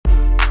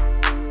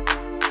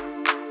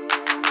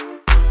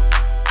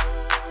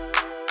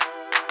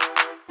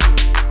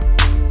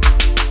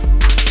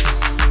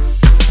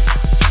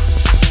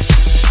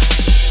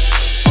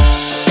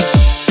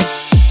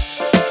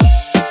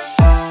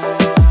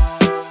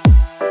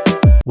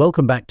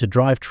Welcome back to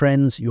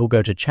DriveTrends, your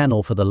go-to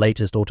channel for the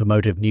latest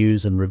automotive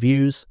news and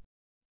reviews.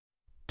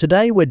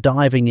 Today we're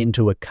diving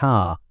into a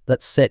car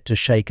that's set to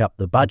shake up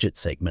the budget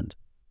segment,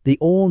 the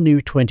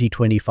all-new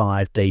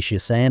 2025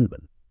 Dacia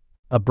Sandman.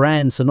 A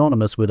brand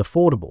synonymous with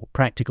affordable,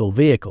 practical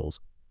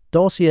vehicles,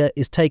 Dacia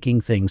is taking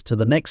things to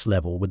the next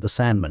level with the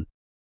Sandman.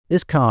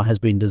 This car has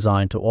been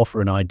designed to offer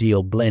an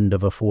ideal blend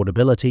of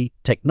affordability,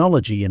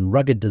 technology and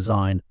rugged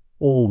design,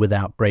 all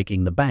without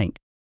breaking the bank.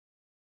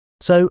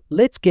 So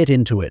let's get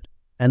into it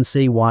and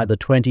see why the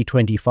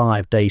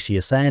 2025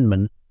 Dacia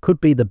Sandman could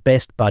be the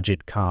best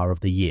budget car of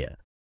the year.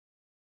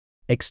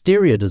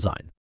 Exterior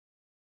design.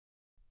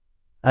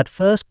 At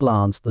first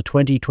glance, the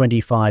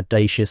 2025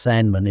 Dacia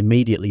Sandman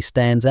immediately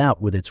stands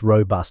out with its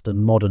robust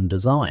and modern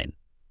design.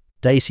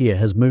 Dacia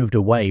has moved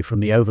away from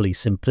the overly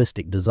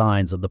simplistic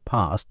designs of the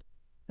past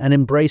and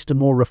embraced a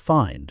more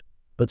refined,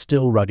 but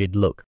still rugged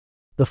look.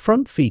 The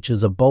front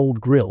features a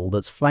bold grille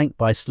that's flanked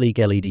by sleek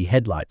LED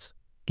headlights,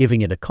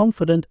 giving it a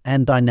confident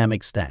and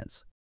dynamic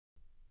stance.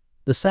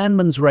 The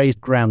Sandman's raised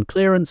ground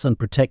clearance and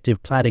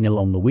protective cladding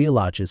along the wheel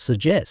arches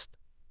suggest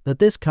that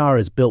this car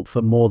is built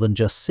for more than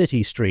just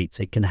city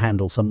streets. It can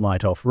handle some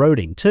light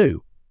off-roading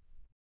too.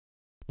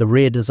 The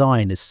rear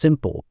design is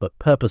simple but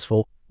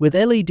purposeful, with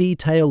LED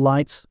tail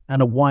lights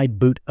and a wide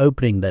boot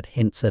opening that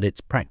hints at its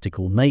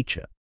practical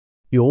nature.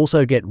 You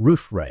also get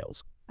roof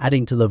rails,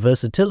 adding to the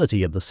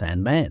versatility of the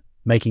Sandman,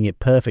 making it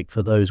perfect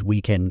for those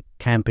weekend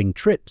camping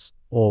trips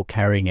or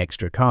carrying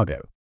extra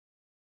cargo.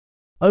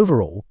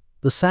 Overall,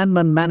 the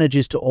Sandman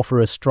manages to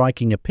offer a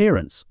striking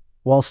appearance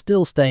while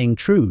still staying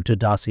true to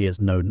Dacia's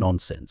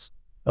no-nonsense,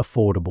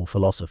 affordable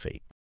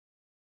philosophy.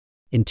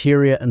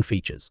 Interior and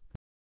features.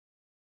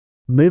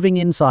 Moving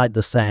inside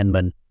the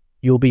Sandman,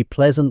 you'll be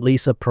pleasantly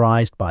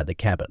surprised by the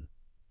cabin.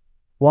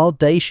 While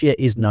Dacia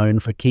is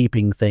known for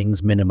keeping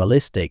things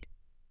minimalistic,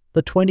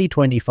 the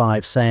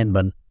 2025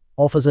 Sandman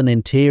offers an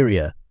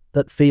interior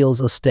that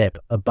feels a step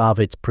above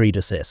its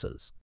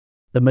predecessors.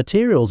 The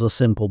materials are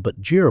simple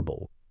but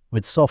durable,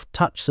 with soft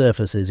touch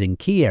surfaces in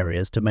key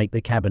areas to make the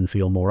cabin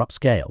feel more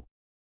upscale.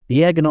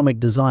 The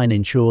ergonomic design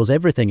ensures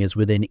everything is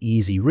within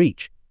easy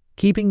reach,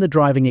 keeping the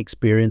driving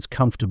experience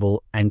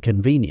comfortable and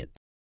convenient.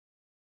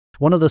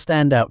 One of the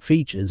standout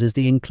features is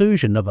the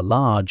inclusion of a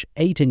large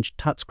 8-inch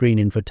touchscreen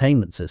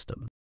infotainment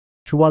system.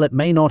 While it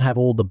may not have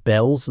all the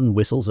bells and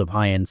whistles of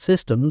high-end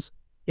systems,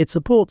 it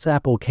supports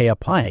Apple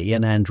CarPlay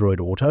and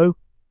Android Auto,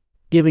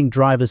 giving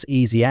drivers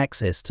easy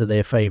access to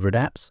their favorite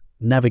apps,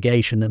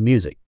 navigation and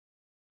music.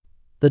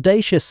 The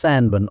Dacia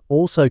Sandman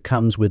also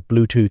comes with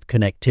Bluetooth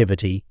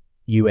connectivity,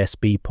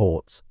 USB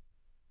ports,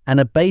 and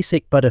a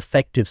basic but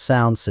effective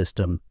sound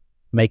system,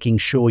 making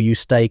sure you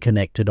stay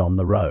connected on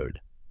the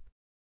road.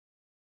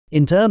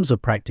 In terms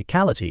of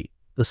practicality,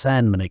 the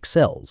Sandman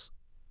excels.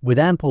 With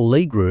ample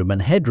legroom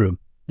and headroom,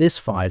 this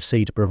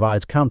 5-seater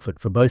provides comfort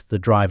for both the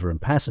driver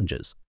and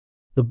passengers.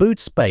 The boot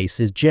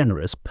space is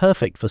generous,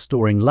 perfect for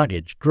storing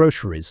luggage,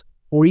 groceries,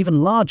 or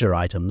even larger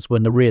items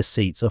when the rear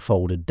seats are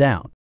folded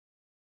down.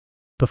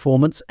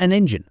 Performance and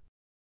engine.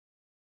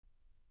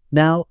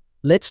 Now,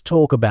 let's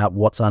talk about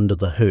what's under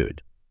the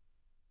hood.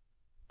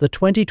 The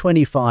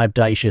 2025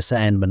 Dacia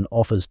Sandman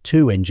offers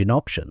two engine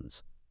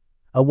options: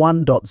 a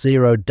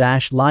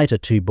 1.0-liter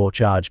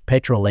turbocharged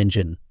petrol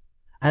engine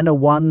and a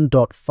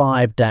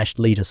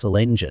 1.5-liter diesel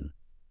engine.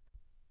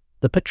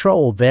 The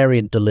petrol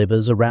variant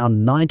delivers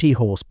around 90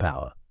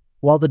 horsepower,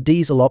 while the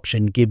diesel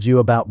option gives you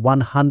about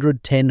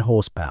 110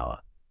 horsepower.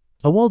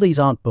 So while these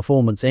aren't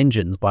performance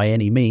engines by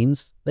any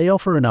means, they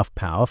offer enough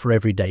power for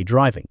everyday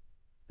driving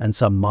and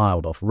some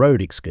mild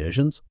off-road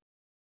excursions.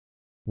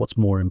 What's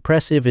more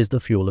impressive is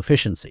the fuel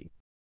efficiency.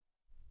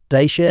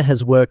 Dacia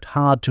has worked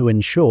hard to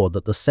ensure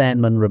that the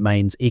Sandman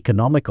remains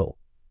economical,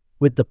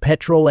 with the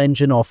petrol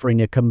engine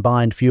offering a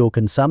combined fuel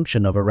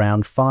consumption of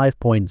around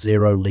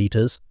 5.0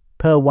 liters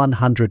per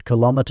 100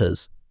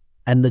 kilometers,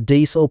 and the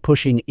diesel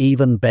pushing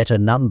even better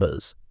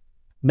numbers,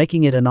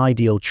 making it an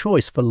ideal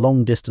choice for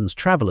long-distance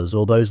travelers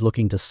or those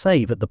looking to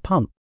save at the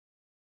pump.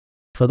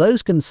 For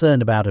those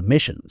concerned about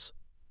emissions,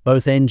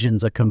 both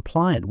engines are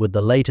compliant with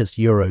the latest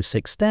Euro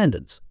 6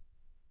 standards,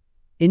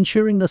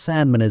 ensuring the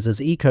Sandman is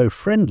as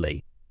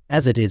eco-friendly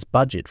as it is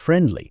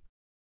budget-friendly.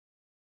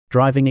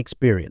 Driving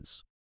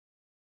experience.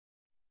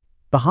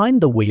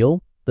 Behind the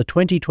wheel, the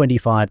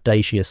 2025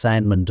 Dacia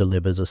Sandman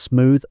delivers a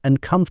smooth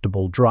and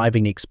comfortable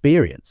driving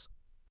experience.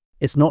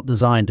 It's not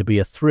designed to be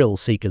a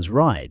thrill-seeker's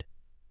ride,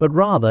 but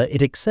rather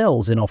it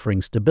excels in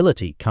offering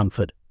stability,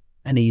 comfort,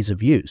 and ease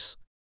of use.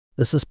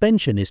 The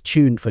suspension is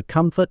tuned for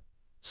comfort,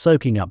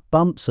 soaking up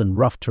bumps and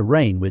rough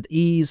terrain with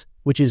ease,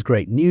 which is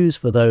great news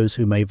for those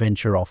who may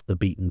venture off the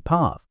beaten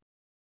path.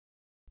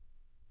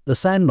 The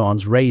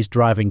Sandman's raised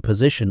driving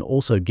position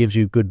also gives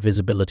you good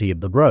visibility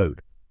of the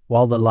road,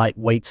 while the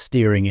lightweight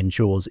steering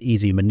ensures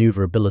easy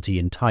maneuverability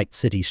in tight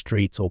city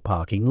streets or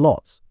parking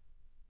lots.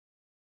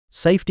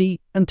 Safety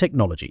and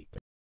technology.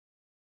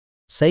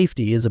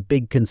 Safety is a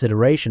big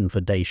consideration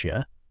for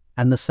Dacia,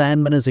 and the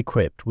Sandman is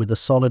equipped with a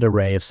solid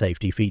array of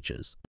safety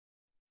features.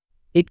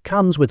 It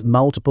comes with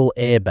multiple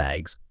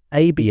airbags,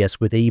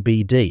 ABS with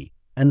EBD,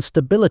 and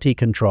stability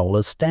control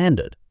as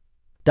standard.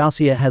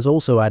 Dacia has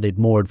also added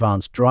more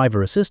advanced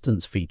driver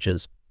assistance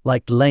features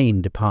like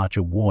lane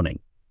departure warning,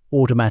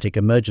 automatic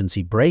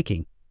emergency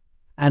braking,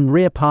 and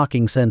rear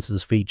parking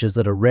sensors, features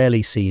that are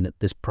rarely seen at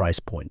this price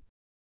point.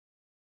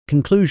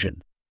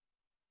 Conclusion.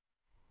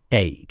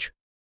 Age.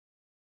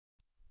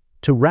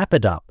 To wrap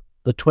it up,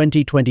 the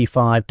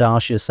 2025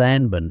 Dacia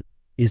Sandman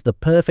is the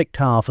perfect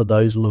car for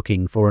those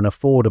looking for an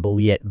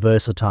affordable yet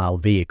versatile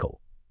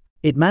vehicle.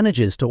 It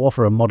manages to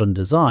offer a modern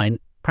design,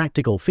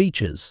 practical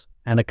features,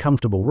 and a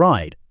comfortable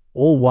ride,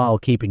 all while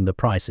keeping the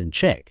price in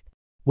check.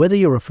 Whether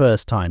you're a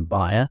first-time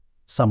buyer,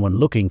 someone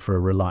looking for a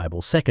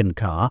reliable second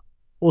car,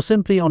 or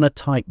simply on a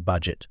tight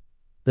budget,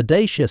 the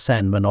Dacia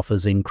Sandman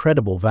offers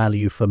incredible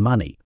value for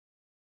money.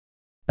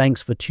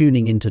 Thanks for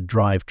tuning into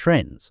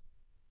DriveTrends.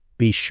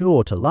 Be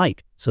sure to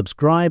like,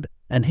 subscribe,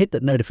 and hit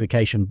that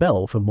notification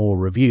bell for more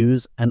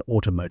reviews and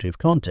automotive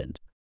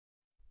content.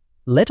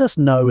 Let us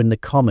know in the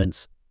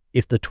comments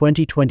if the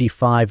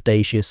 2025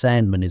 Dacia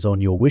Sandman is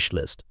on your wish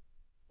list,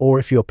 or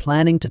if you're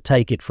planning to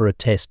take it for a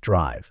test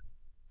drive.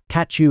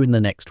 Catch you in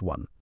the next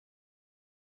one.